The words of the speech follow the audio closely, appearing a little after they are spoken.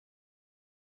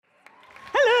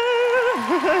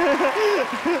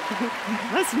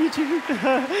Nice to meet you.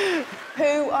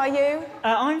 Who are you?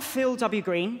 I'm Phil W.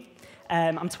 Green.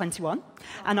 I'm 21,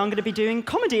 and I'm going to be doing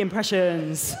comedy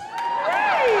impressions.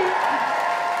 Hey.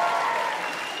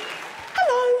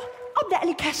 Hello, I'm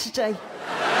Natalie Cassidy.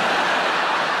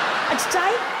 And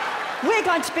today, we're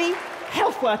going to be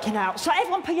health working out. So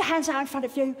everyone put your hands out in front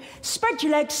of you, spread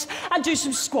your legs, and do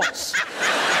some squats.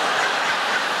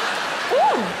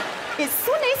 Oh, it's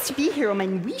so nice to be here on my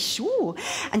wee show.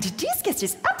 And today's guest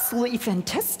is absolutely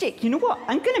fantastic. You know what?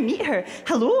 I'm going to meet her.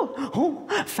 Hello. Oh,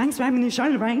 thanks for having me on the show,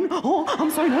 Lorraine. Oh, I'm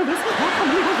so nervous.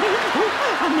 Oh,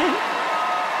 and then...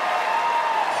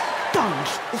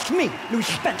 Dance. It's me, Louie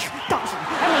Spence, dancing.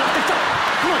 Everyone look at that.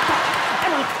 Come on, dance.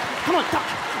 Everyone, come on,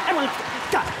 dance. Everyone,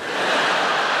 dance.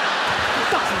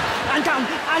 Dancing. And down.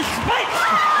 And Spence.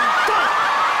 Dance.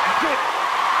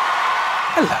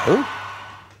 Hello.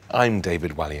 I'm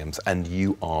David Walliams, and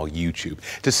you are YouTube.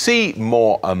 To see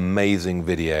more amazing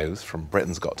videos from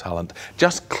Britain's Got Talent,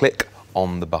 just click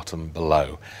on the button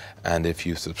below. And if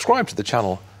you subscribe to the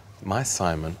channel, my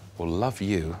Simon will love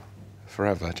you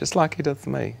forever, just like he does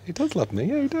me. He does love me,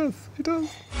 yeah, he does, he does.